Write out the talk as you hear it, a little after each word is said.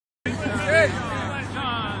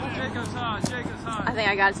I think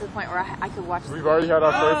I got it to the point where I could watch. We've already had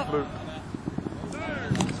our first loop.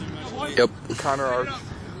 Yep. Counter arch.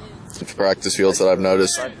 Practice fields that I've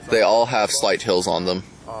noticed, they all have slight hills on them.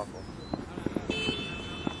 Awful.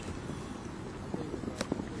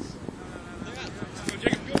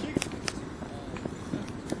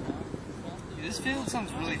 This field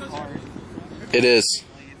sounds really hard. It is.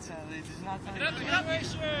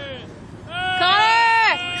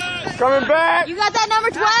 Connor! Coming back! You got that number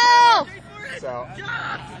 12! So.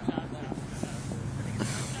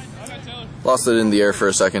 Lost it in the air for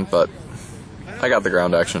a second, but I got the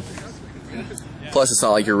ground action. Plus, it's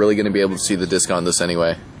not like you're really going to be able to see the disc on this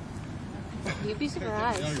anyway. You'd be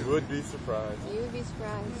surprised. You would be surprised. You would be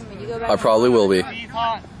surprised. When you go back I probably will be. Hey,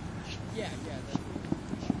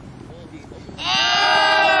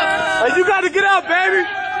 you got to get out, baby!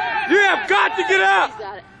 You have got to get out! He's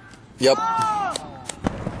got it. Yep.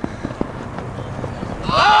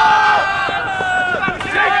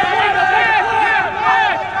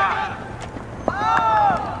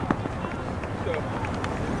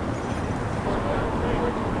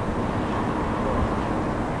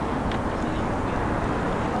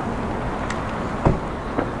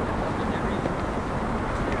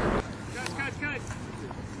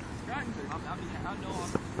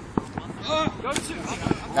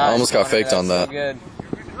 I almost got faked on that. Good.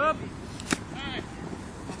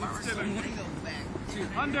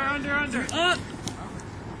 Under. Up.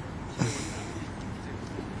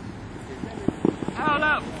 Out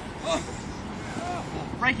up.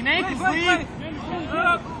 Breaking ankles, please.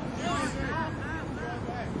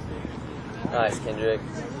 Nice, Kendrick.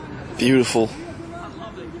 Beautiful.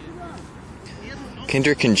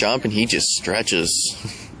 Kendrick can jump and he just stretches.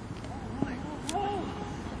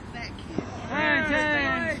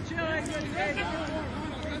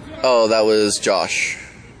 Oh, that was Josh.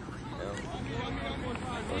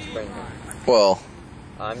 Well,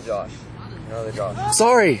 I'm Josh. Another Josh.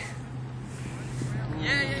 sorry.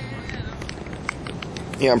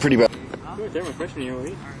 Yeah, I'm pretty bad. They were freshman year,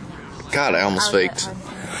 week. God, I almost faked.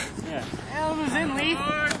 Yeah. Hell was in, Lee.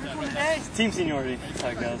 It's team seniority. That's how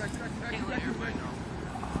it goes.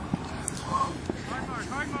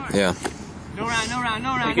 Yeah. No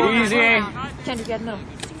round. Take it easy. Kendrick, you gotta know.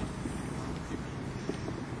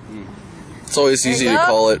 It's always easy to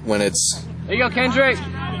call it when it's... There you go, Kendrick.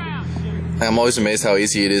 I'm always amazed how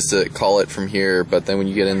easy it is to call it from here, but then when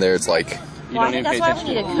you get in there, it's like... Well, I think that's why we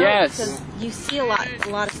need a coach, Yes. because you see a lot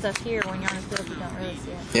of stuff here when you're on the field you don't really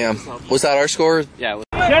see it. Yeah. Was that our score? Yeah.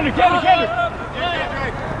 Kendrick! You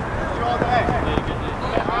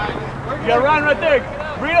gotta run right there.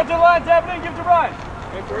 Bring it up to the line, tap it in, give it to Ryan.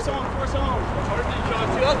 Hey, force on.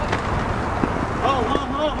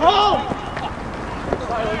 Home!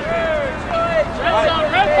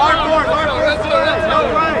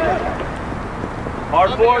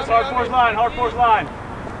 Hard force line.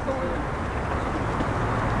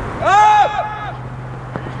 Up!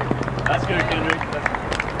 That's good, Kendrick.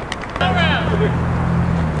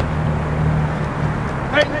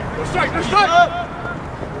 Hey, no strike!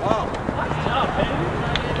 Oh.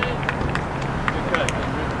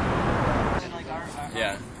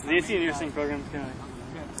 Yeah. The ACU nursing program's kind of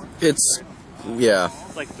It's... yeah.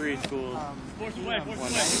 it's like 3 schools. You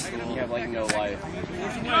have like no life.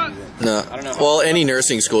 No. Well, any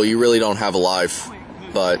nursing school, you really don't have a life.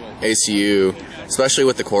 But ACU, especially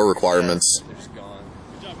with the core requirements,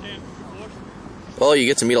 well, you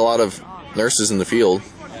get to meet a lot of nurses in the field.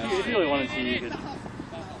 If you really wanted to, you could.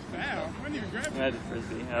 I had the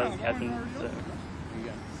frisbee. I was captain. So.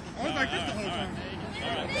 I was like this the whole time.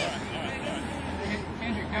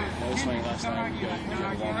 I was swinging last night. We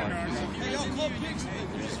got Walmart.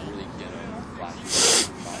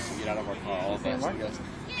 Get out of our car, all of us.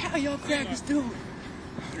 How y'all crackers doing?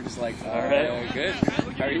 We're just like, all right, good.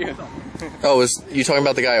 How are you? Oh, was you talking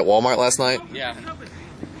about the guy at Walmart last night? Yeah.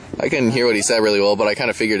 I couldn't hear what he said really well, but I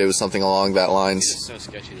kind of figured it was something along that lines. It's so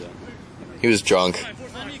sketchy though. He was drunk.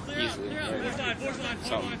 Easily.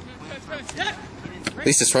 Something. At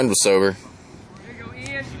least his friend was sober.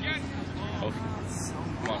 Oh.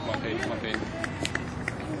 Come on, Paige.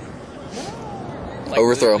 Like,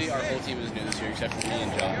 Overthrow. Our whole team is new this year except for me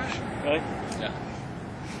and Josh. Really? Yeah.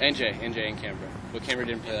 And Jay and Canberra. But Canberra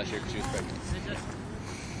didn't play last year because she was pregnant.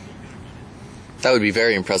 That would be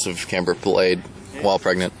very impressive if Canberra played while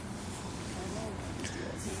pregnant.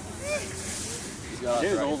 He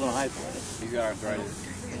was old when I played. He's got arthritis.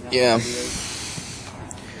 Yeah.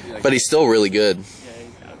 But he's still really good. Yeah,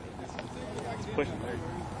 he's pushing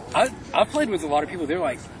hard. I've played with a lot of people. They're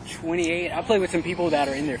like 28. I played with some people that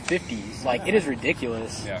are in their 50s. Like, it is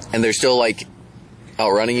ridiculous. Yeah. And they're still, like,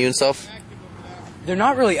 outrunning you and stuff? they're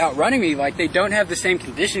not really outrunning me. Like, they don't have the same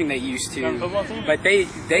conditioning they used to, but they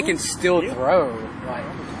can still throw. Like,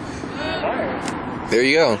 there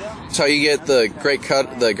you go. That's how you get the great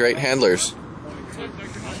handlers.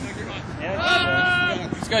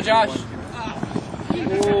 let's go, Josh.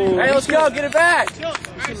 Hey, let's go. Get it back.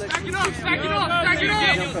 Stack it up,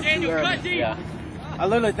 Daniel, cut deep. Yeah. I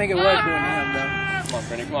literally think it was doing to him,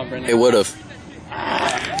 though. Come on, Brendan. It would have.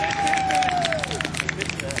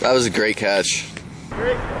 That was a great catch. 3, 2,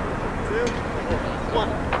 1.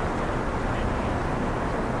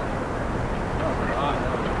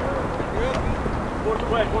 Force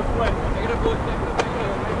away. Take it up, boys.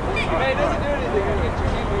 Hey, it doesn't do anything.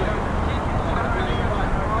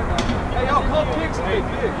 Hey, y'all, call kicks. Hey,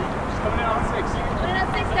 big. Just coming in on 6. Put it on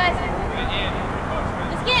 6, guys.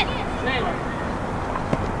 Let's get it.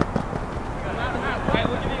 Hey,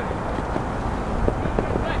 look at you.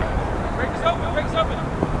 Break us open.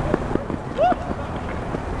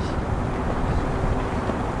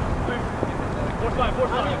 Force line.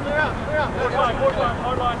 Clear out. Force line,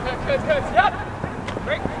 hard line. Cuts. Yep.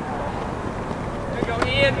 Break. There you go,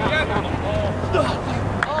 Ian. Yep.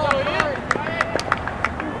 Ian.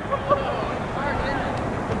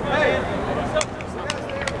 Hey.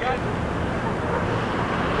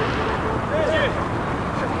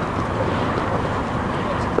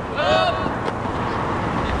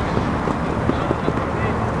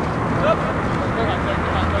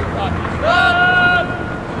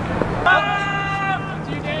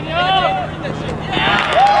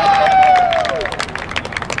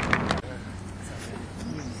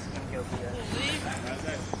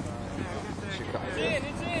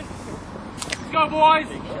 Let's go, boys.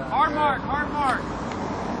 Hard mark.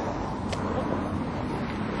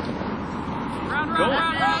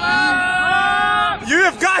 Round. You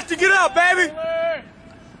have got to get up, baby.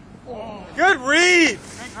 Good read.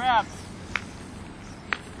 Great grab.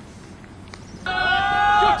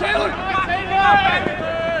 Go, Taylor.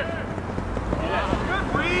 Good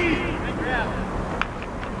read. Great grab.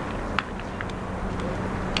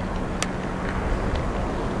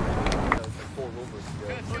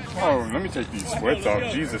 Oh, let me take these sweats off.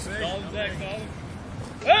 Jesus.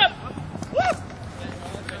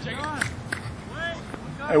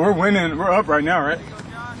 Hey, we're winning. We're up right now, right? I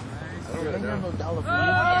ain't got no dollar for you.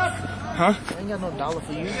 Huh? I ain't got no dollar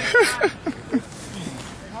for you.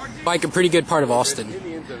 Like a pretty good part of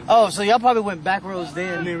Austin. Oh, so y'all probably went back roads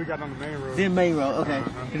then. And then we got on the main road. Then main road, okay.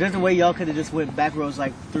 There's a way y'all could have just went back roads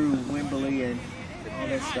like through Wimberley and all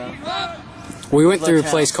that stuff. We went through a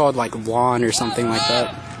place called like Lawn or something like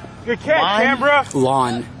that. Good catch, Canberra.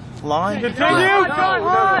 Lawn. Line? Continue.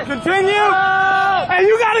 Continue. Hey,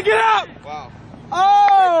 you got to get up. Wow.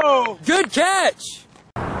 Oh. Good catch.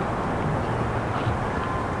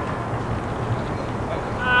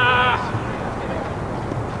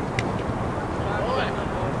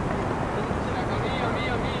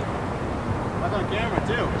 That's on camera,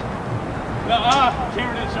 too.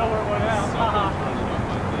 Camera didn't show where it went out.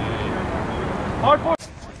 Hard force.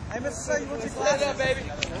 Hey, Mr. Sir, you want to Stand up, baby.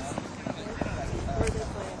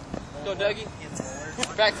 Go, Dougie.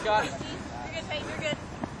 Back, Scott. You're good, Peyton. You're good.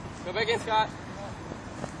 Go back in, Scott.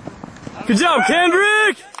 Good job,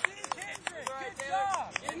 Kendrick.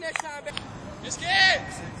 Get in next time, baby. Just get.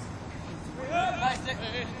 Nice.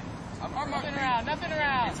 Nothing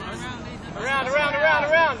around. Around.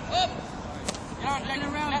 Up. Get on,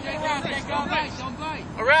 Jake. Don't bite.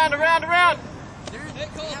 Around.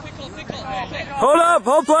 Pickle. Hold up.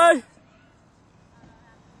 Hold play.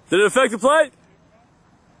 Did it affect the play?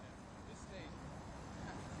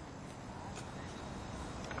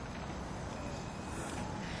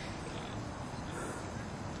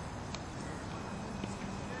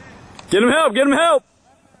 Get him help. Yeah,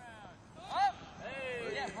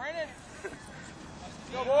 Brandon.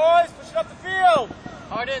 Go, boys. Push it up the field.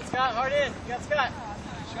 Hard in, Scott. You got Scott.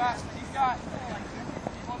 He's got.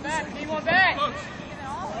 Keep one back.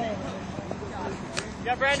 You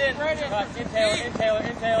got Brandon. In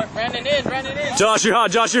Taylor. Brandon in. Josh, you're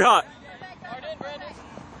hot. Hard in, Brandon.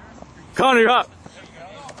 Connor, you're hot.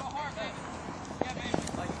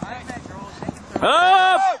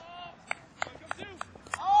 Up.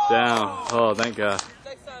 Down. Oh, thank God.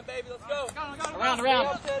 Next time, baby. Let's go.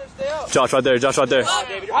 Around. Josh right there. David. You're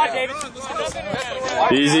hot, David.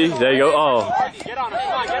 Easy. There you go. Oh. Get on it.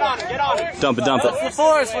 Come on, get on it. Dump it. What's the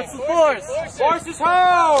force? Force is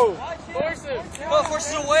home. Forces. Come on,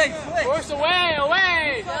 forces away. Force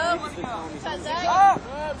away.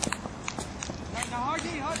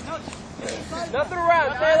 Nothing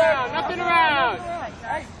around, Taylor. Nothing around.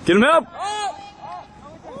 Get him help.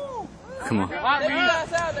 Come on.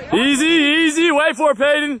 Easy. Wait for it,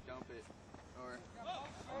 Peyton.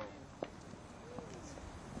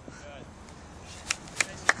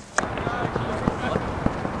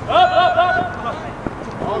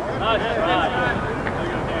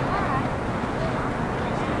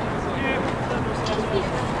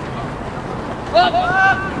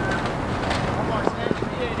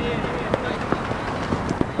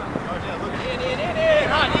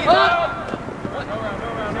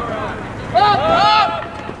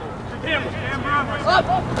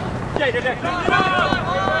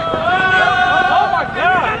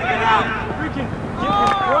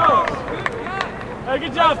 Hey,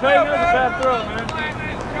 good job, Peyton. That was a bad throw, man.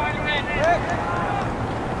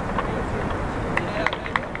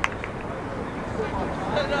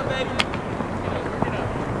 Put it up, baby.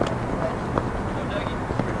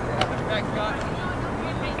 Back, Scott.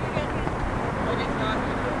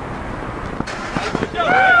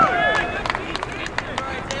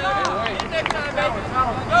 Next time, baby.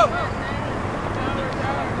 Go.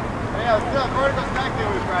 Yeah, still vertical stack there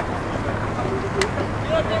we practice.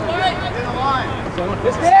 In the line.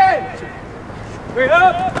 It's good. Bring it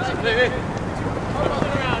up. Nothing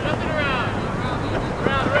around.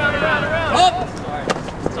 Up.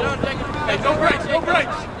 Hey, don't break.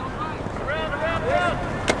 Around.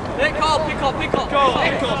 Pick call.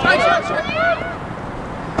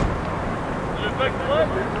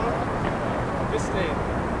 Just stay.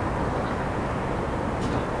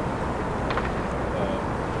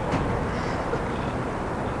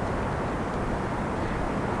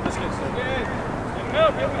 Let's get some.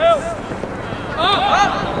 Give him help.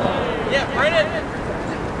 Yeah, Brennan.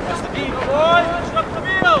 That's the beat, boy. Push up the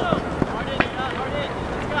middle. Hard in.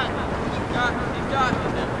 He's got.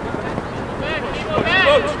 Back.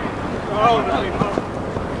 Oh,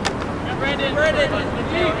 Brendan.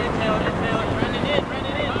 Inhale. Brendan in.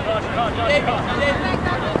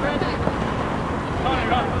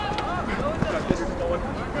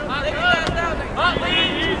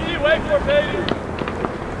 Easy, wait for it, baby.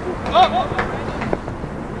 Up.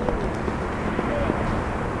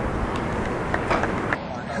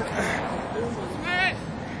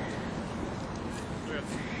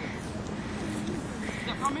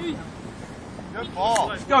 Good ball.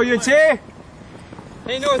 Let's go, UNT.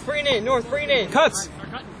 Hey, North, free in. Cuts.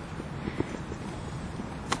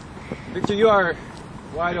 Victor, you are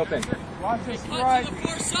wide open. Watch this right. To the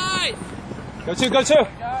far side. Go two.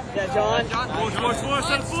 Yeah, John. Force.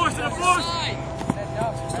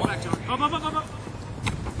 Up.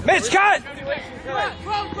 Mitch, cut! Go.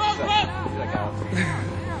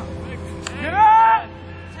 Get up!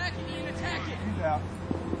 Attack it. He's out.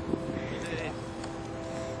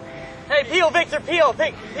 Hey, peel, Victor, peel.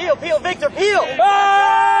 Victor, peel.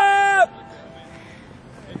 Up!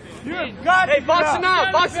 You've got Hey, box him out.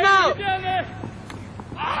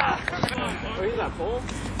 He's not full.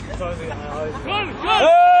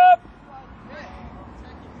 Up!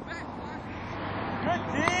 Good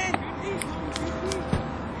D.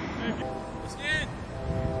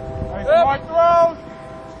 Up. Smart throws.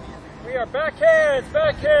 We are backhands.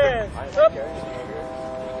 Up.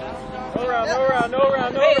 No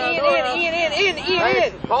round. Hey, Ian.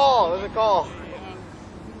 Hey, call. There's a call.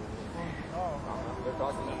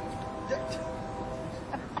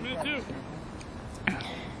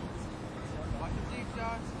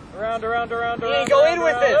 Around. Ian, go in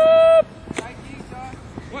with this. Up.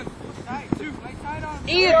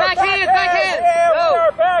 Ian, backhand. Yeah, we Go.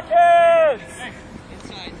 are backhands.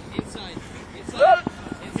 Inside. Up.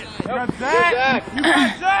 Good Zach. You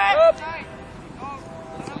got Zach. Up.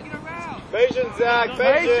 Patient, Zach.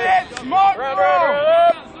 Patient. Smart Round. throw.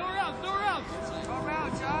 Up.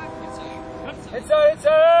 Inside.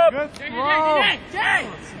 Good throw. Up.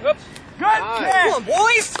 Good Come catch. on,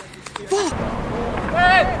 boys.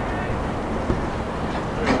 Hey.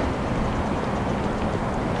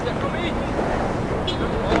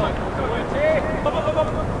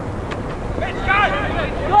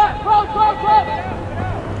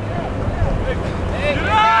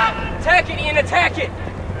 Attack it, Ian, attack it.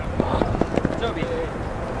 Toby.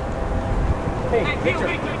 Hey, Victor.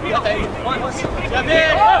 Jump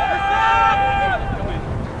in.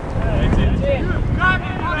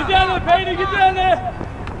 Get down there, Peyton, get down there!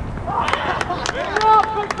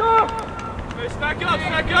 Victor! Hey, stack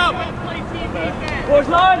up! Force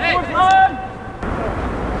line!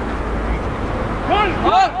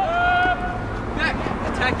 Back,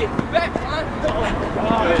 attack it. Back,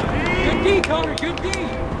 Good D, Connor, good D.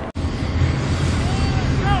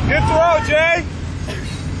 Good throw, Jay.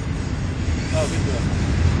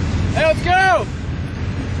 Hey, let's go.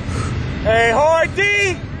 Hey, hard D.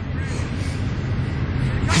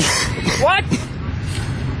 What?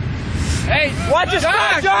 Hey, watch your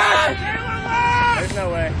shot, Josh! There's no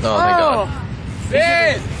way. Oh, thank God.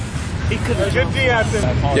 Sid! He could have. Good D out there.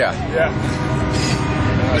 Yeah. Yeah.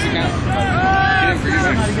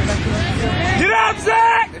 Get up,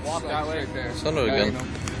 Zach! Walk that way. Send it again.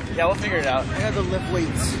 Yeah, we'll figure it out. I gotta go lift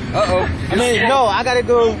weights. Uh-oh. I mean, no, I gotta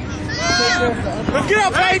go. Let's get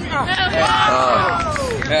up, Peyton!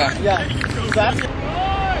 Yeah. Yeah. So after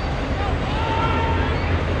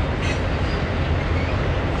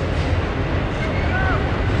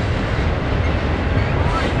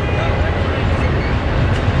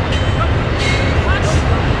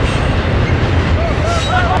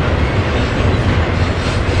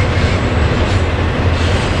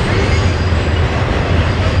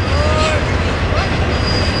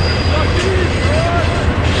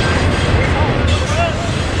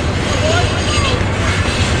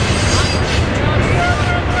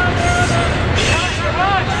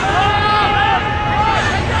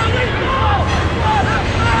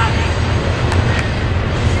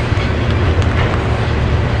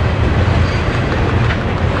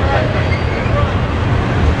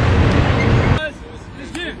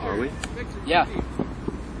Yeah.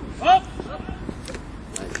 Up!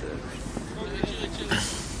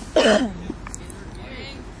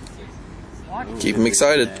 Keep him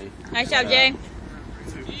excited. Nice job, Jay.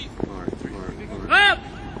 Up!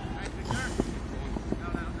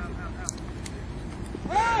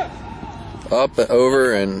 Up,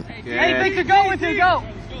 over, and Hey, Victor, go with it, go!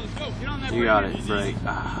 You got it, Frank.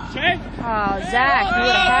 Okay? Oh, Zach, you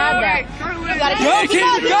would have had that. You gotta keep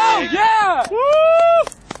it. Go! Yeah! Woo!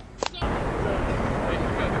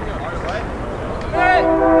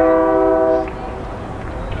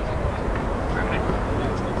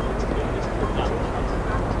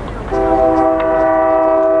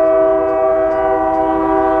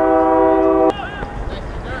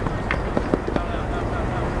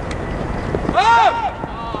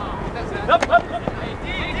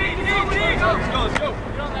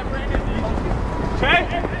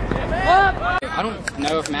 I don't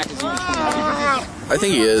know if Mac is even 20. I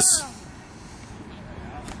think he is.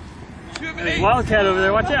 There's Wildcat over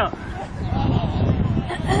there, watch out.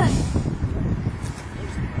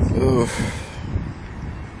 Ooh.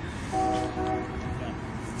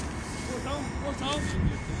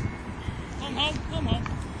 Come home.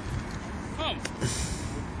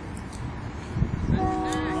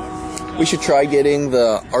 We should try getting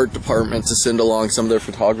the art department to send along some of their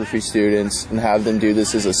photography students and have them do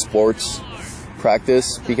this as a sports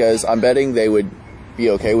practice, because I'm betting they would be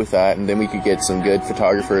okay with that, and then we could get some good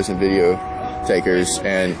photographers and video takers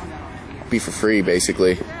and be for free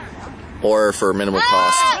basically, or for minimal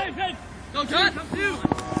cost.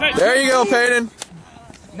 There you go, Peyton.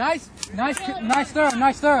 Nice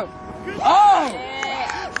throw.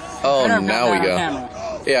 Oh, now we go.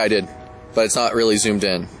 Yeah, I did, but it's not really zoomed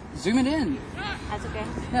in. Zoom it in. That's okay.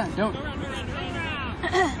 Yeah,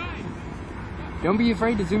 don't be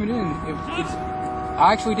afraid to zoom it in.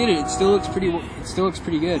 I actually did it. It still looks pretty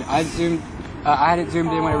good. I had it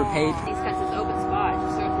zoomed in whenever paid. He's got this open spot,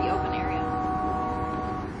 just go to the open area.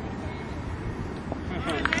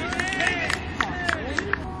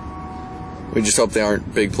 We just hope they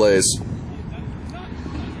aren't big plays.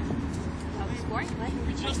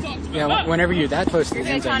 Yeah, whenever you're that close to the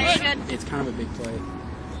end zone, You're good. it's kind of a big play.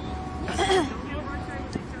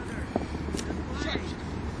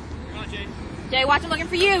 Jay, watch him looking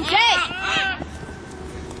for you. Jay!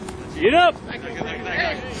 Get up!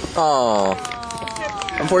 Oh.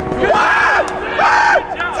 Unfortunately. Zach!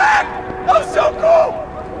 That was so cool!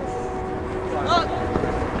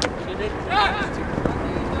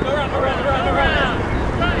 Go around.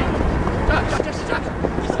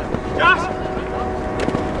 Josh!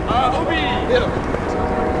 Obi!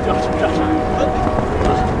 Josh.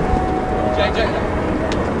 Jay.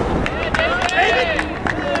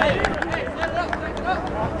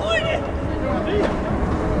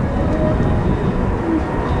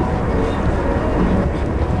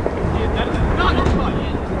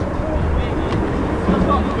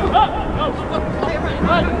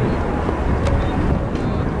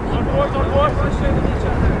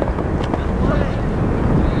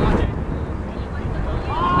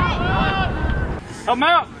 Help him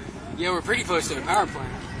out! Yeah, we're pretty close to the power plant.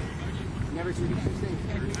 Never too safe.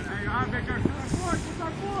 I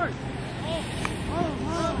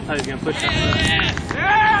thought he was going to push past it.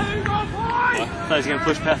 I thought he was going to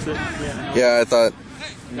push past it. Yeah, I thought.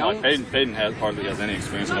 No, Peyton hardly has any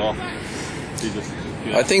experience at all.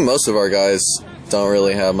 I think most of our guys don't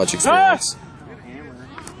really have much experience.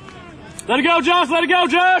 Let it go, Josh! Let it go,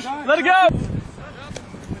 Josh! Let it go!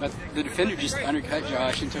 But the defender just undercut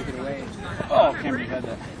Josh and took it away. Oh, Canberra had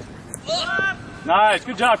that. Nice,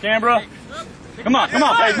 good job, Canberra. Come on, baby,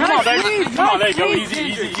 come on, baby. Come on, there you go,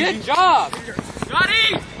 easy. Good job!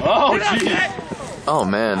 Oh, jeez. Oh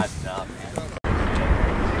man.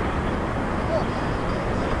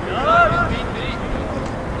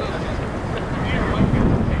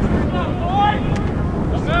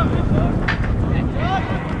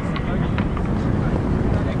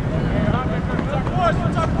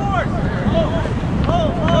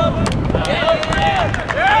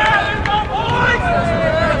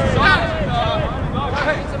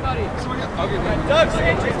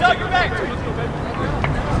 Doug, you're back.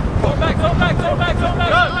 Go back. Come on, let's go, Doug.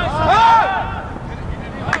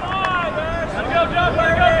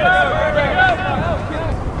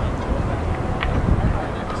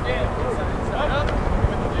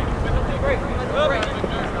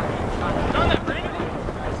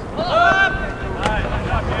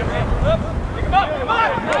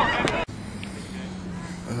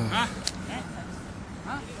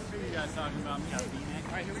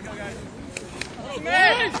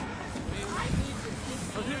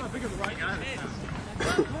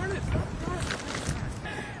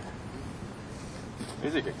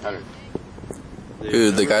 He's a good cutter.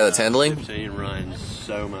 Who, the guy that's handling? He runs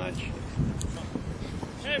so much.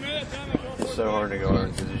 It's so hard to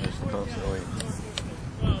guard because he's just constantly.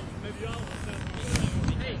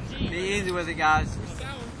 Be easy with it, guys.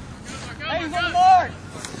 Hey, he's on the board.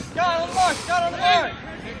 Scott on the board.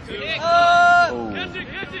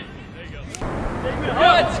 Catch it. There you go.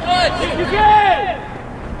 Good. You can.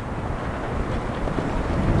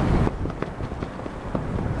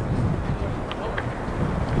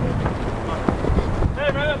 Hey,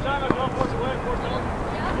 right up time. I'm going force away.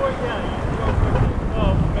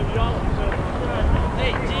 Oh, maybe y'all.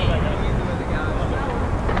 Hey, G.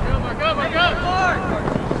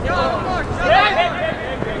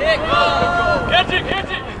 Go. Catch it.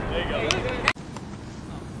 There you go.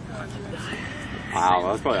 Wow,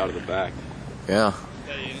 that's probably out of the back. Yeah.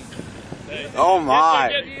 Oh my!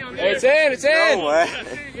 Hey, it's in! No way!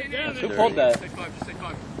 Who pulled that?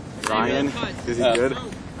 Ryan? Is he good?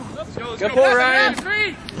 Good pull, Ryan!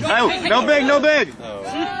 No big!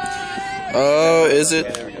 Oh, is it?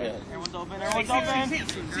 Everyone's open.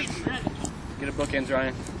 Get a bookends,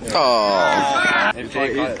 Ryan. Oh. If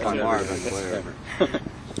Jay caught it,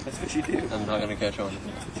 that's what you do. I'm not gonna catch on.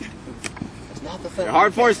 It's not the thing.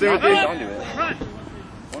 Hard force, Timothy. Onto it.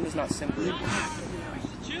 One is not simply.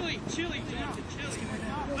 Chili, Johnson, chili.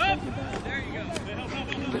 Up. There you go.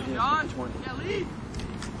 John, yeah, lead.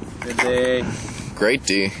 Good day. Great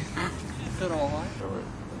D. Good all right.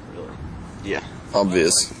 Really? Yeah.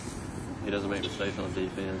 Obvious. He doesn't make mistakes on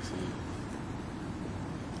defense.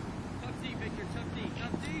 Tough D, Victor, tough D.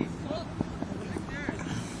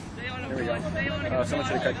 Stay on him, There we go. Stay on him. Oh, someone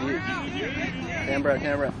should have cut you.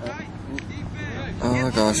 Camera.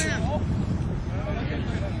 Oh gosh.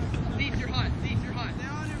 Leads, you're hot. Stay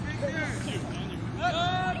on him, Victor. I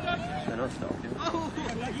don't stop.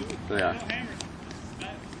 Hey, Yeah.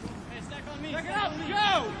 stack on me. Stack it up, go!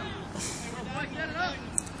 Get it up.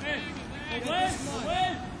 Hey,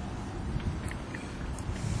 away.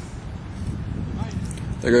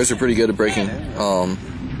 The guys are pretty good at breaking.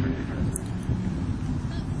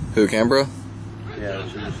 Who, Canberra? Yeah,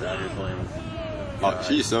 she's just out here playing. Oh,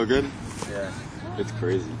 she's so good. Yeah. It's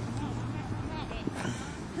crazy.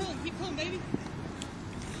 Keep pulling, baby.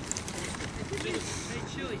 Hey,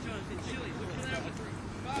 chili, Jonathan, chili. Look for that one.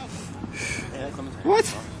 What?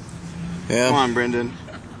 Yeah. Come on, Brendan.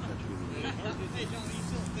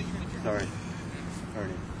 Sorry.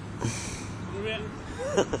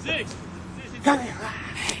 Six. Come here.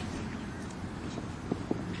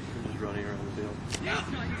 Just running around the field.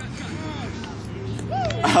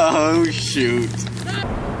 Oh, shoot.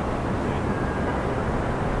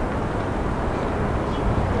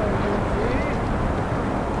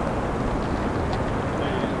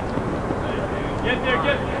 Get there.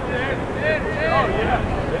 Oh,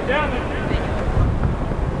 yeah. Get down there.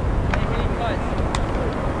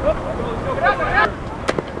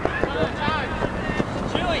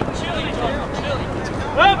 Chili.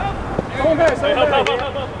 Up! Come on, guys. Hey, help.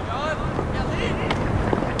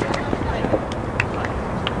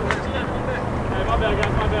 Hey, my bad,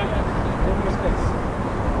 guys, my bad. Give him space.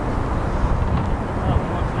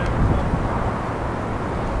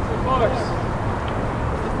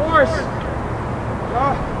 Force.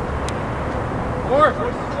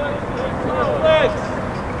 Legs.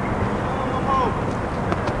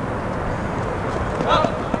 Up.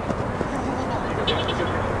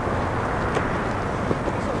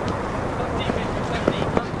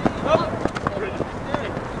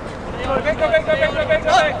 Go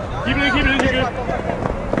back. Keep it in, you're good.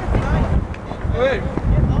 Good.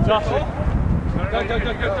 Josh. Go.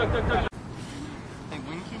 Hey,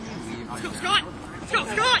 when can you leave? Let's go, Scott. Let's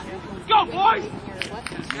go, Scott! Let's go, boys!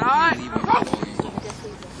 Scott!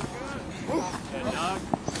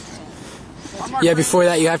 Yeah, before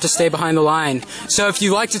that you have to stay behind the line. So if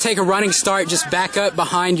you like to take a running start, just back up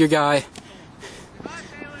behind your guy.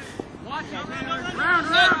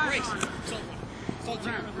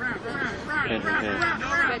 Good,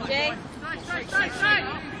 Jay.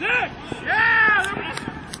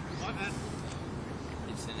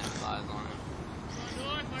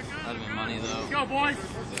 That'd be money though. Let's go, boys.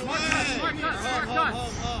 Smart cut.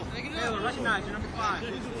 Taylor, recognize you're number 5.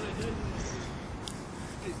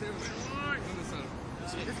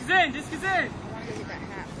 Disc is in.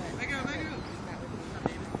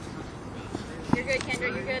 You're good,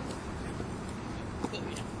 Kendra. You're good.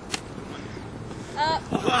 Up.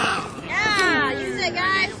 Yeah, use it,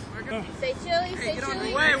 guys. Stay chilly. Stay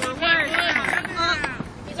chilly. We're away.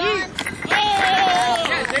 He's on.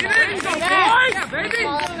 Yeah, baby.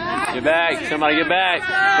 Get back. Somebody get back.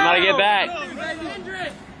 Somebody get back.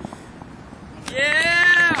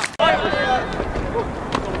 Yeah.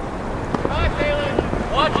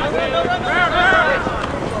 Watch it.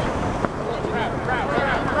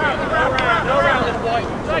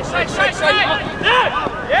 Strike.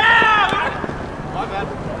 Yeah. My bad.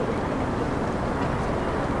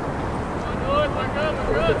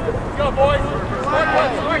 Let's go, boys. Smart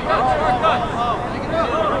cut.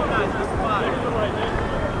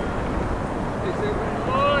 This is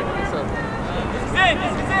in.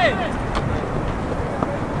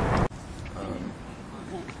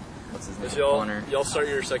 What's his name? Y'all start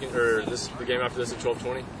your second or the game after this at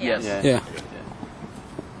 12:20? Yes. Yeah. You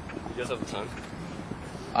guys have the time?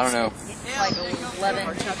 I don't know. Like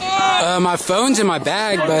 11. My phone's in my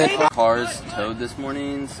bag, but Cars towed this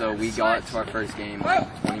morning, so we got to our first game like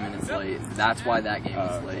 20 minutes late. That's why that game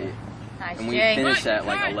was late. Nice, And we Jay. finished at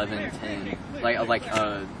like 11:10.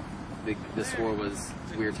 The score was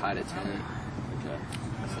we were tied at 10. Okay.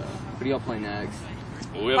 So, what do y'all play next?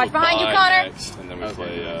 Well, we have Watch a behind you, bye Connor. next, and then we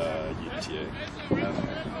play UTSA. Okay.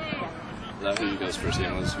 Is that who you guys' first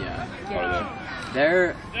game was? Yeah. What are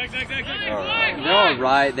They're they? all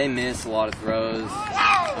right. They miss a lot of throws.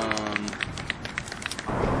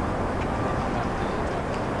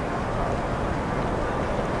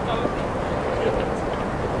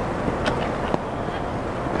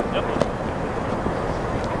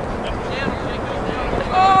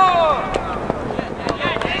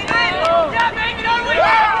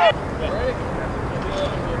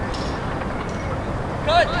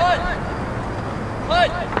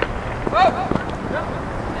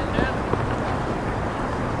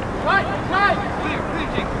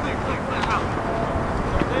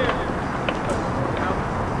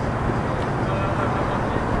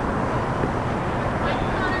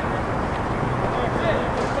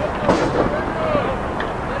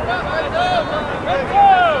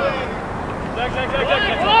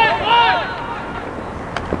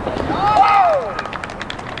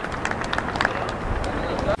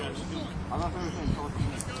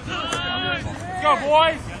 Go,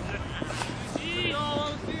 boys.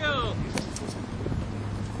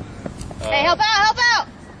 Hey, help out.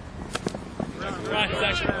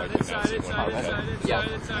 Yeah.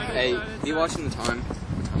 Hey, be watching the time.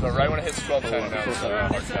 So right when it hits 12:10 now.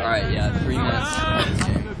 All right. Yeah. 3 minutes.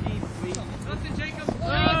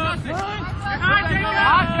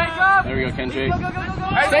 There we go, Kendrick.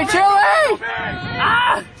 Stay chilly!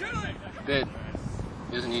 Good.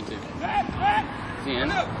 He doesn't need to. Is he in?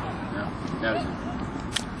 No. No, he's in.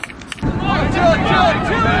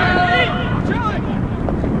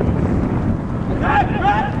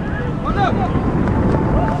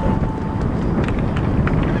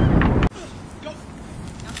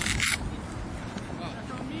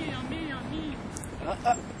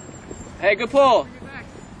 Hey, good pull.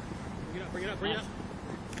 Bring it up. Bring it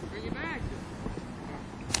back.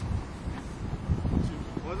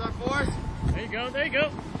 What's our force? There you go.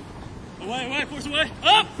 Away, force away.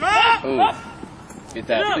 Up! Ooh. Get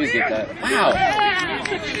that. Please get that. Wow.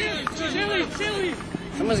 Chili.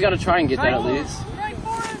 Someone's got to try and get that at least. Right,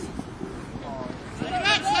 Forrest.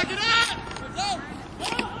 Suck it up.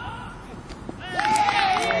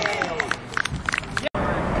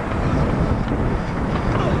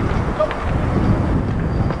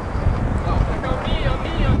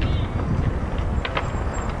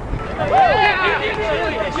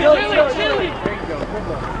 Chili.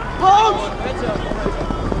 Post!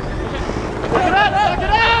 Suck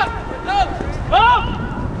it up!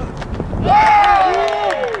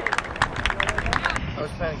 I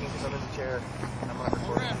was panicking because I'm in the chair and I'm on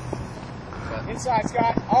recording. Inside,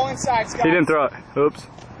 Scott. All inside, Scott. He didn't throw it. Oops.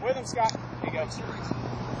 With him, Scott. There you go.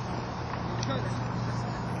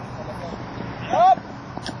 Up!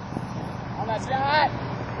 On that shot.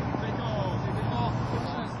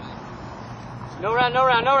 No round, no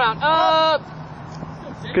round, no round. Up!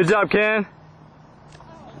 Good job, Ken.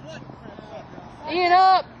 Ian,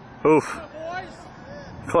 up! Oof.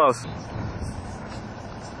 Close.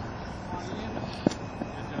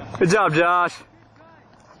 Good job, Josh.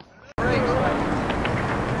 Let's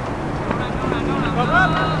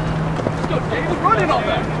go, Dave. Running on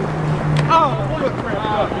that. Oh,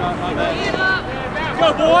 go,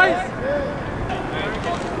 boys.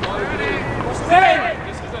 Stay.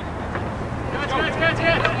 Catch.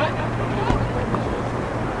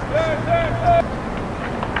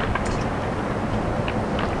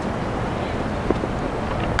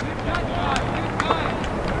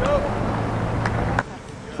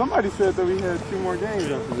 Somebody said that we had 2 more games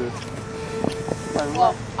after this.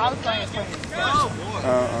 Well, I was playing as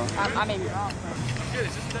I may be wrong.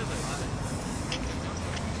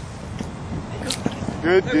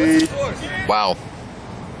 Good D. Wow.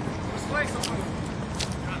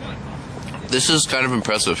 This is kind of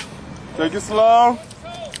impressive. Take it slow.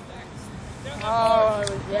 Oh, it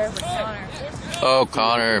was there for Connor. Oh,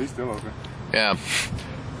 Connor. He's still open. Yeah.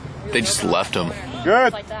 They just left him.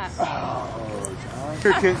 Good. Like that. Oh,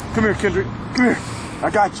 here, Ken. Come here, Kendrick. Come here. I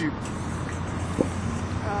got you.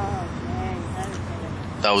 Oh,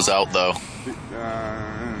 dang. That was out, though.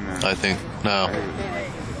 I think. No.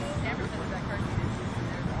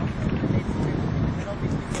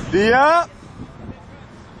 D up.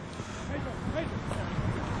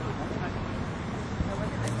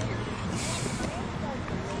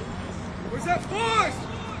 Where's that force?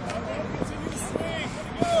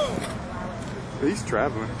 He's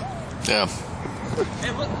traveling. Yeah.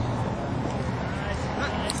 Hey, look.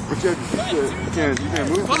 But you can't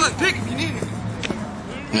move. Hold on, pick if you need it.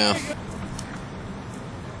 Yeah.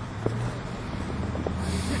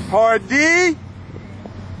 Hard D.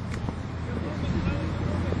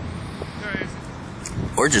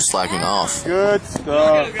 We're just slacking off. Good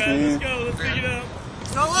stuff, team. Let's go. Let's pick it up.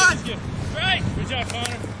 No one. Right. Good job,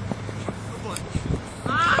 Connor.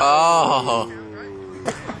 Oh.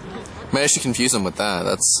 Managed to confuse him with that.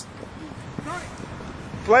 That's.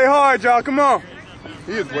 Play hard, y'all. Come on.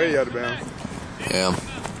 He is way out of bounds. Yeah.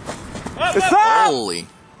 It's up. Holy.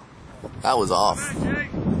 That was off.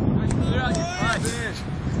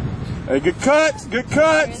 Hey, good cuts. Good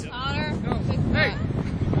cuts. Connor. Hey.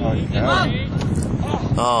 Oh, you got it.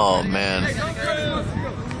 Oh, man.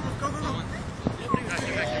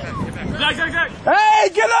 Hey,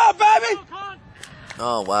 get up, baby.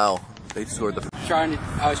 Oh, wow. They scored the.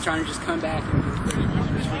 I was trying to just come back and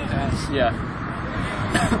just swing pass. Yeah.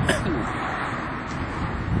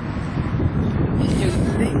 Because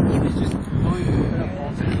he was just going to put up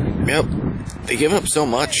balls. Yep. They give up so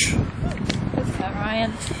much. What's that,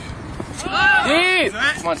 Ryan? Deep!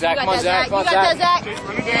 Come on, Zach. Come on, Zach. Come on, You got Zach. that,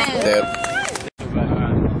 Zach? Yeah. Yep.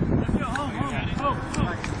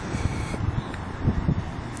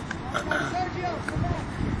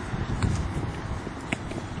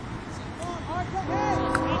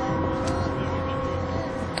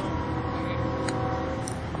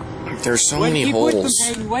 There's so many holes.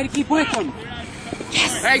 Way to keep with them.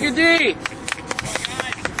 Yes. Hey, good D.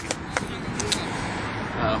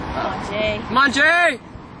 Jay. Come on, Jay.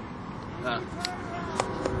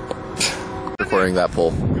 Recording that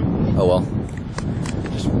pull. Oh well.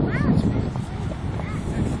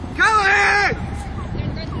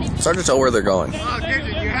 It's hard to tell where they're going.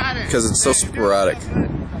 Because it's so sporadic.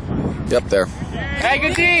 Yep, there. Hey,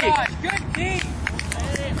 good D. Good D.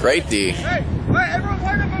 Great D. Hey, everyone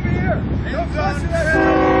line up over here. Don't toss it at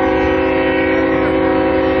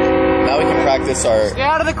Now we can practice our. Stay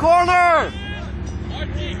out of the corner.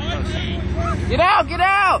 Get out, get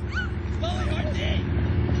out.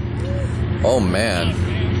 Oh man.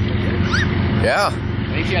 Yeah. I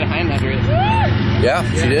think she had a high in that really. Yeah,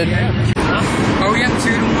 she did. Oh, we got 2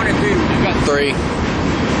 to 1 and 2. We've got 3.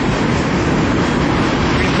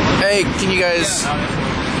 Hey, can you guys?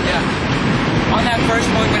 Yeah. On that first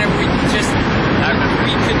one, whenever we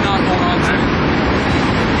could not hold on to it.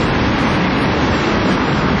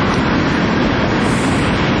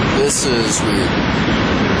 This is weird.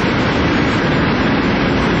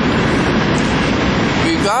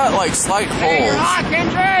 We've got like slight holes. You're hot,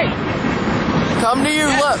 Kendrick! Come to your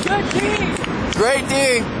left. Good D! Great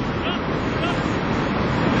D.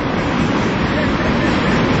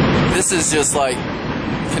 This is just like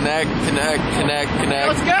connect.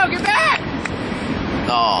 Let's go, get back!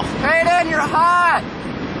 Oh. Hayden, you're hot!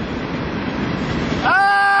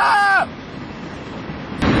 Ah!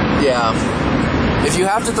 Yeah. If you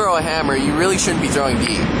have to throw a hammer, you really shouldn't be throwing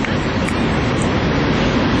D.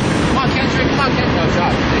 Come on, Kendrick, come on,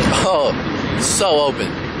 Oh, so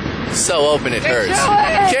open. So open it hurts.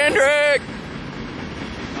 Kendrick!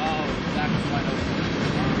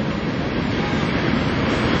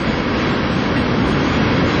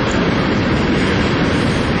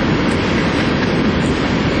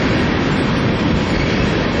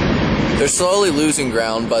 They're slowly losing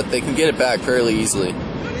ground, but they can get it back fairly easily.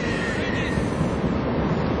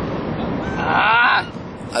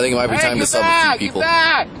 I think it might be time to sub a few people. Get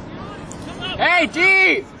back! Hey,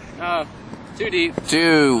 deep! Too deep.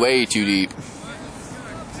 Way too deep.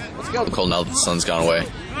 Let's go. Cold now that the sun's gone away.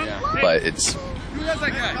 Yeah. But it's... Who has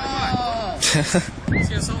that guy? Come on. Let's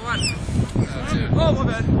get someone. Oh, my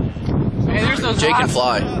bad. Hey, there's those Jake can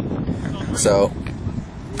fly. So...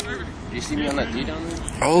 Did you see me on that D down there?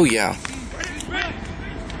 Oh, yeah.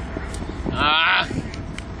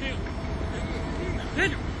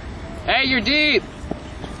 Hey, you're deep!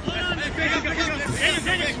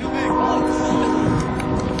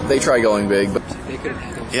 They try going big, but...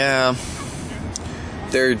 Yeah.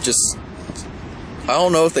 They're just... I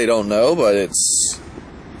don't know if they don't know, but it's...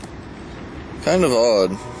 kind of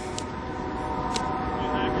odd.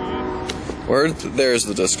 There's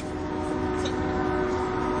the disc.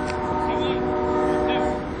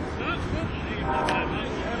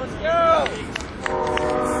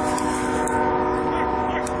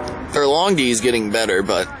 Their long D is getting better,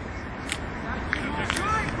 but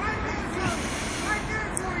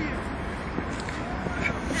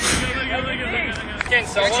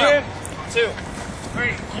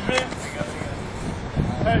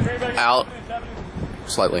out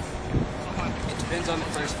slightly. It depends on the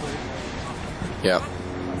first play. Yeah.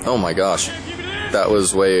 Oh my gosh, that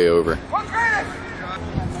was way over.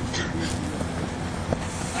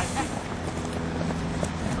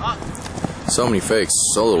 So many fakes,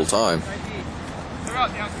 so little time. Clear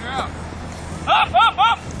out, down, clear out. Up, up,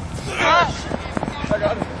 up! I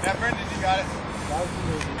got it. Yeah, Brendan, you got it.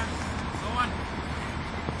 Go on.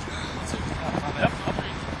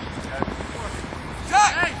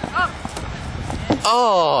 Hey, up!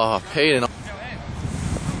 Oh, Peyton. Up!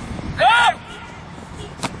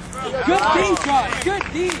 Good D, Josh. Good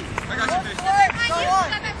D. I got you,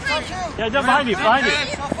 Yeah, jump behind you, behind you.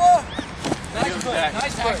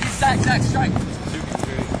 Nice work. Sack, strike.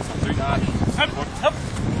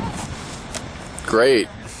 Great.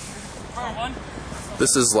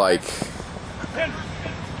 This is like...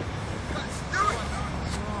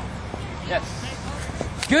 Yes.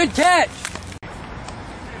 Good catch.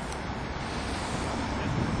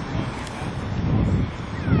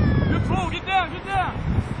 Good pull, get down, get down.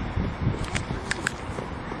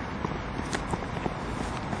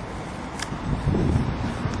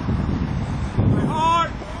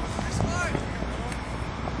 Hard.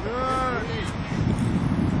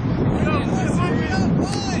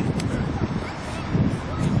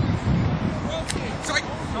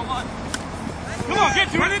 Come on, get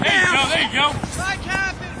to it. There you go. Try,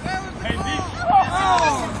 Captain. Where was the ball?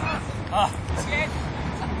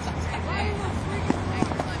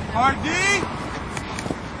 Hard D.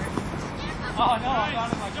 Oh, no, I'm not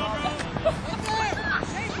in my job.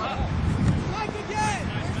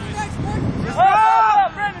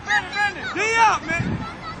 Oh, Brandon. D up, man.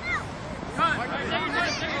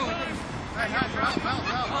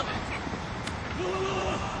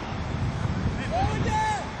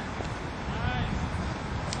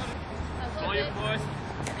 All you boys.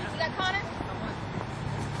 You got Connor?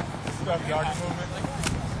 Stuff, yard movement.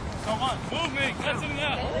 Come on, movement. That's in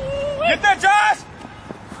there. Get that, Josh!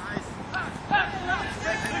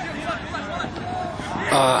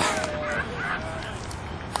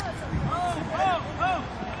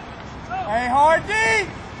 Hey, hard D!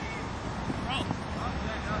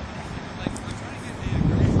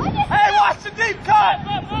 Hey, watch the deep cut!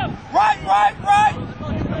 Right!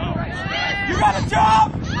 You got a job!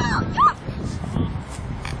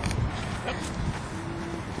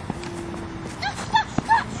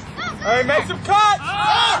 Hey, make some cuts!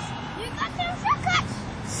 You got them shortcuts!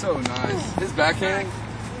 So nice. His backhand?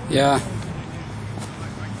 Yeah.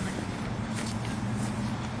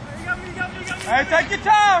 Hey, take your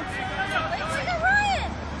time!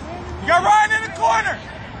 You got Ryan in the corner!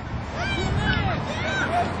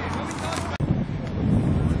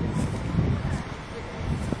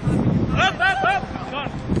 Up!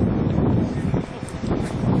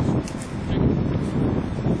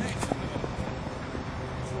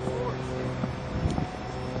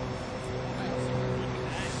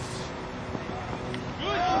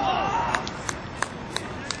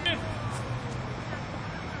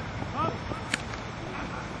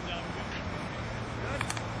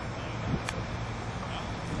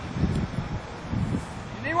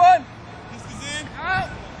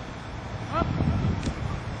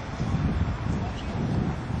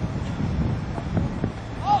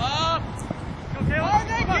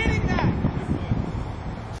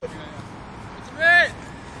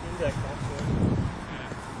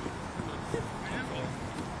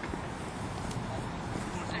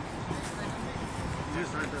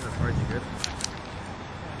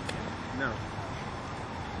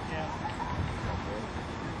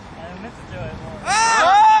 I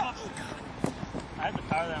had to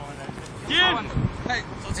power that one there. Hey,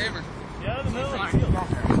 let's hammer. Yeah, in the middle of the field.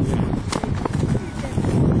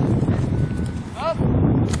 Up.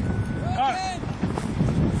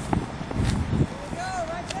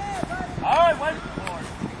 All right, wait for it.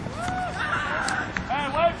 Hey,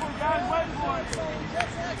 wait for it, guys. Wait for it.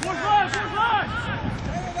 Push line, push line.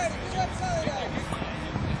 Everybody, get upside down.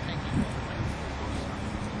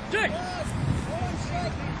 Kick. One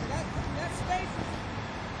strike. That space.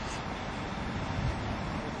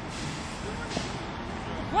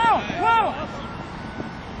 Whoa, whoa.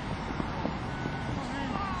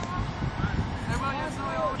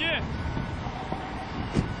 Yeah.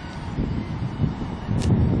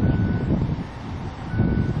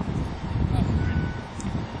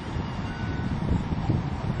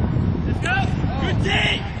 Let's go. Good D.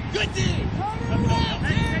 Good D. Come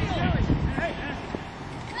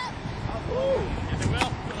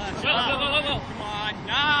on,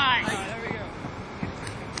 nice. There we go.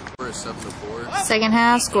 Score is 7-4. Second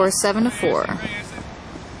half, score 7-4.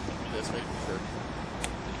 Yes, mate, sure.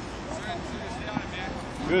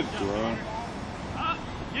 Good throw.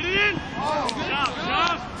 Get it in. Good job, good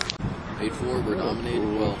job. 8-4, we're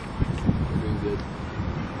dominating well. We're doing good.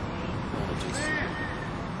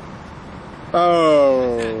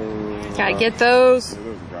 Oh. Gotta get those. It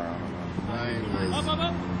was down. Ryan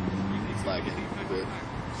was lagging a bit.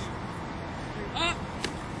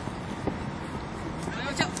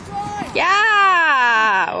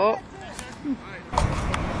 Yeah! Oh.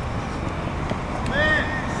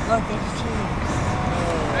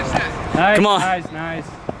 Nice, Come on. Nice, nice.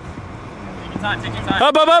 Take your time, take your time.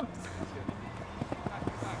 Up, up, up.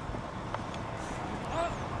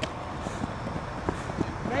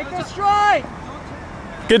 Make a strike.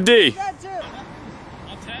 Good D. I'll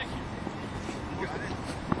tag you. You got it?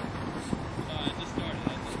 I just started.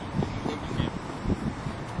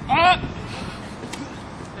 Up.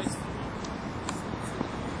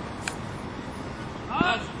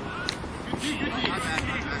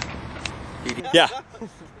 Yeah,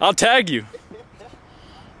 I'll tag you.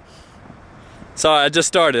 Sorry, I just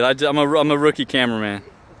started. I'm a rookie cameraman.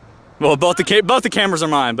 Well, both the cameras are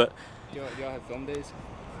mine, but Do y'all have film days?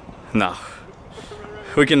 no,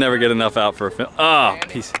 we can never get enough out for a film. Oh,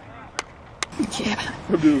 piece. Yeah.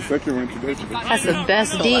 We'll do the second one today. That's the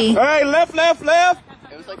best D. Hey, left, left, left.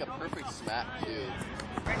 It was like a perfect smack, too.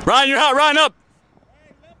 Ryan, you're hot. Ryan, up.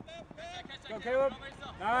 Go, Caleb.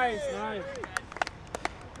 Nice, nice.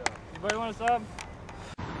 Anybody want to sub?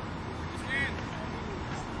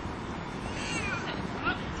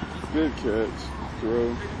 Good catch.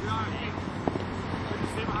 Throw.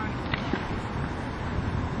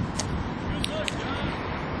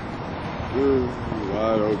 Ooh,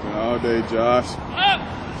 wide open all day, Josh.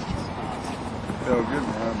 Yo, good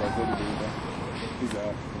man by Billy Dude. He's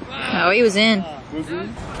out. Oh, he was in. Was he?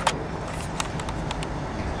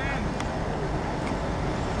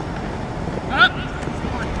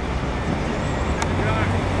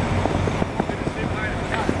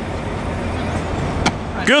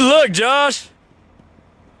 Good look, Josh.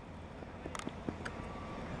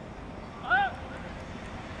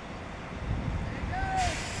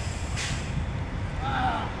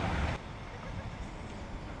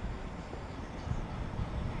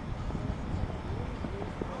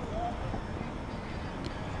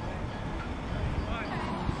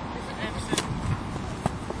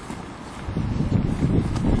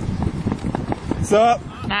 What's up?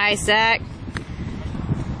 Nice, Zach.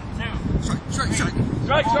 Strike, strike.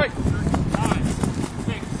 9,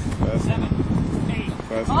 6, 7, 8.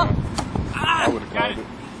 Fast enough. I would have called it.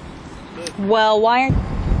 Well, why aren't...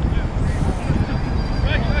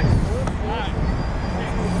 Strike, strike. 9.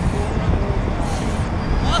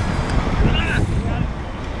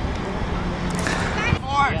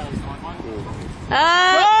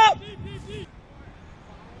 Up!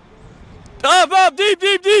 Up, deep,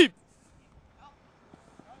 deep, deep.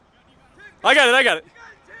 I got it.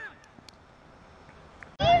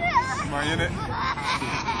 Am I in it?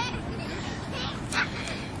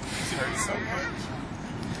 This hurts so much.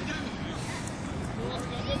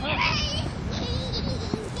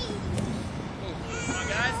 Come on,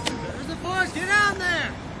 guys. There's the force. Get down there.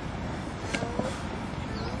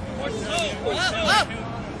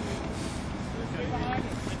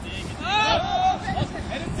 Up.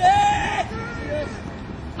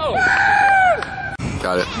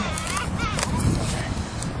 Got it.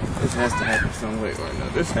 This has to happen some way or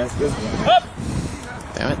another. This one.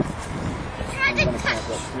 Damn it.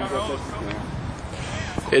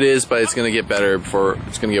 It is, but it's gonna get better before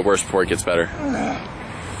it's gonna get worse before it gets better. Nice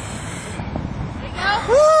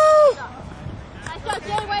go,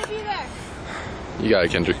 Jay. Way to be there. You got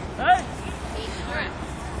it, Kendrick. Hey!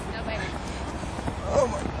 No, baby. Oh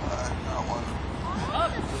my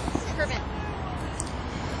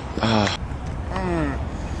God.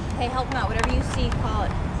 Hey, help him out. Whatever you see, call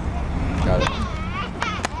it. Got it.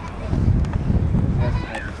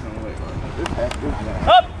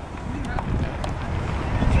 Up!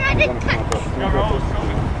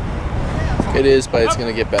 It is, but it's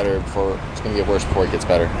gonna get better before it's gonna get worse before it gets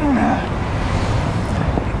better.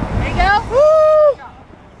 There you go. Woo!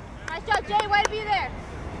 Nice job, Jay. Way to be there.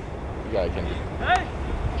 You got it, Kendrick. Hey!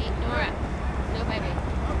 Hey, Nora. No, baby.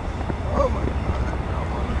 Oh my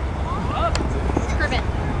God. Curve it.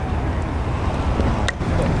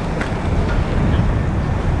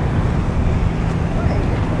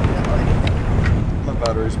 My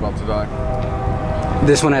battery's about to die.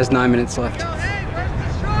 This one has 9 minutes left. Hey, where's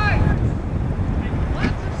the strike?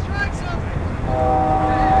 Let some strikes up.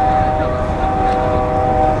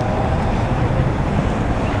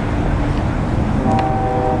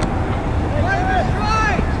 Play the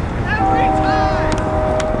strike every time.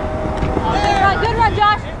 Good run,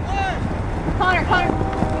 Josh. Connor.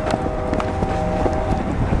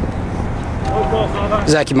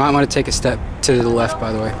 Zach, you might want to take a step to the left,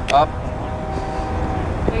 by the way. Up.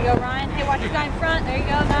 There you go, Ryan. Hey, watch your guy in front. There you go.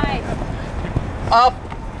 Nice. Up.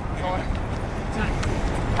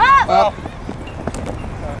 Up. Up.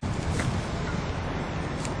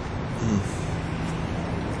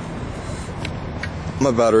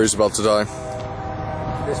 My battery's about to die.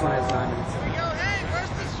 This one has 9 minutes. Here we go. Hey, where's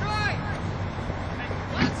the strike?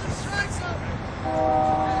 Let some strikes up.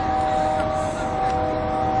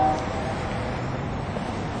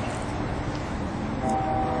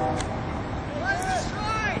 Play the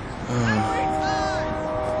strike every time.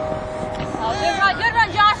 Oh, good run,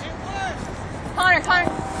 Josh. Connor.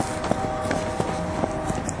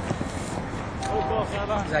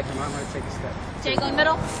 Zach, you might want to take a step. Jay, go in the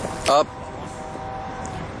middle. Up.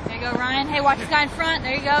 There you go, Ryan. Hey, watch your guy in front.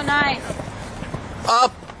 There you go. Nice.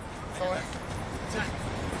 Up.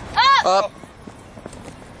 Up.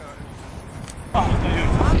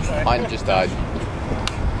 Up. Mine just died.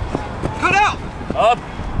 Cut out. Up!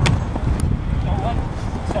 Start 1,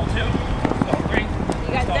 start 2, start 3. You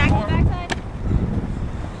got Zach on the backside?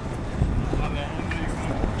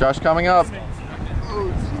 Josh coming up.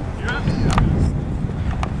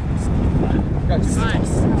 Nice.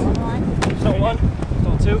 Start 1,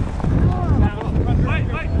 start 2.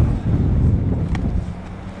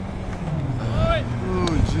 Right. Oh,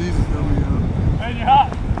 Jesus, help me out. And you're hot.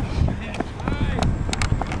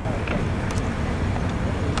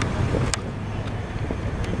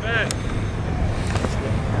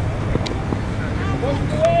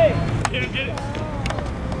 Get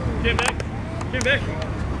back. Get it. Get back.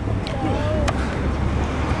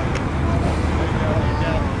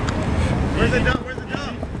 Where's the dump?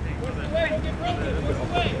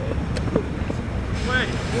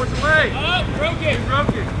 Force away. Up, broke it.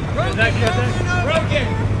 Broke it.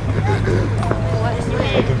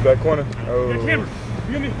 Back corner. Oh. Camera.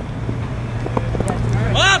 You get me.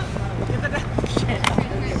 Up.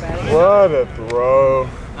 What a throw.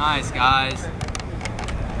 Nice, guys.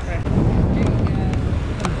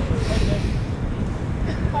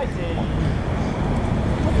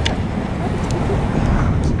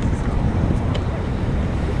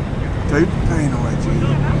 Take the pain away, G.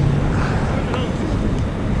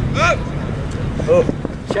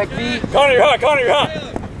 Check B. Connor, you're hot.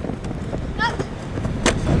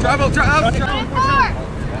 Travel. Just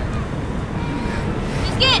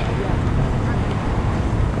get.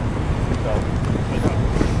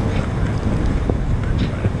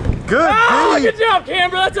 Good. Ah, D. good job,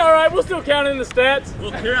 Canberra. That's all right. We'll still count in the stats.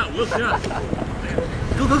 We'll clear out. Go.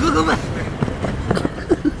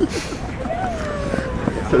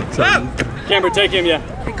 Canberra, take him, yeah.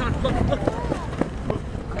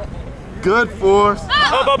 Good force.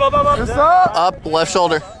 Up. It's up. Up, left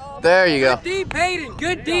shoulder. There you go. Good D, Peyton.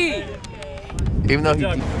 Good D. Even though he.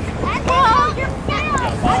 There you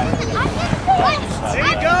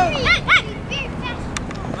go.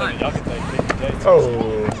 Y'all can take it.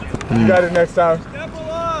 Oh. You got it next time. Step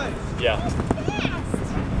alive. Yeah.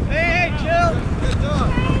 Hey, chill. Good dog.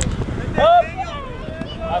 Up.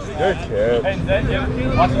 Good catch.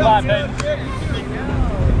 Peyton, watch the line, Peyton.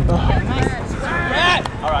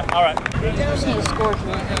 All right. Just need to score.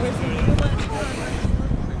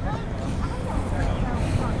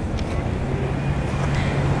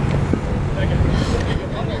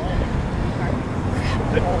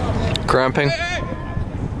 Cramping.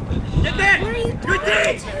 Get that. Good D.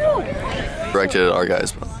 Directed at our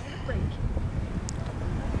guys.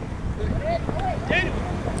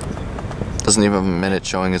 Doesn't even have a minute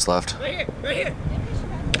showing his left. Right here.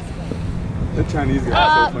 The Chinese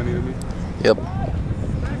guy is so funny to me. Yep.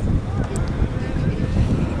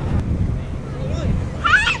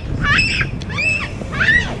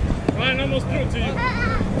 Ryan almost threw it to you.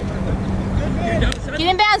 Get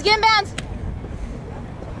in bounds, get in bounds.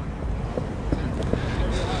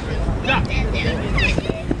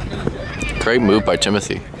 Great move by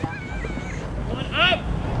Timothy.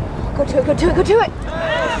 Go to it, go to it, go to it.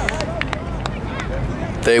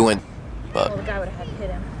 They went, but Oh, the guy would have had to hit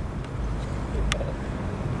him.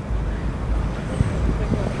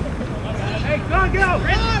 Hey, go!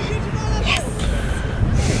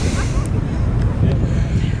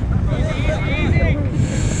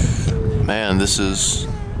 man, this is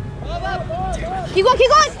Keep going, keep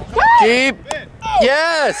going. keep.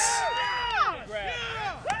 Yes.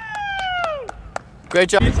 Great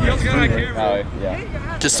job.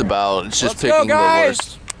 Just about. It's just picking the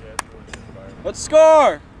worst. Let's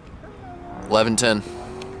score. 11-10.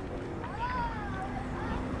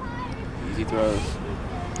 Easy throws.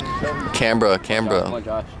 Canberra. Come on,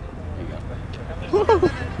 Josh. There you go.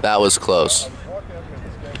 That was close.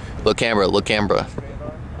 Look, Canberra. Look, Canberra.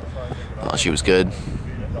 Oh, she was good.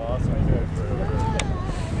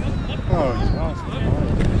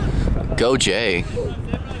 Go, Jay.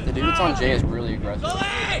 The dude that's on Jay is really aggressive.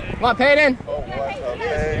 Come on, Peyton.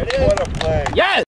 What a play. Yes!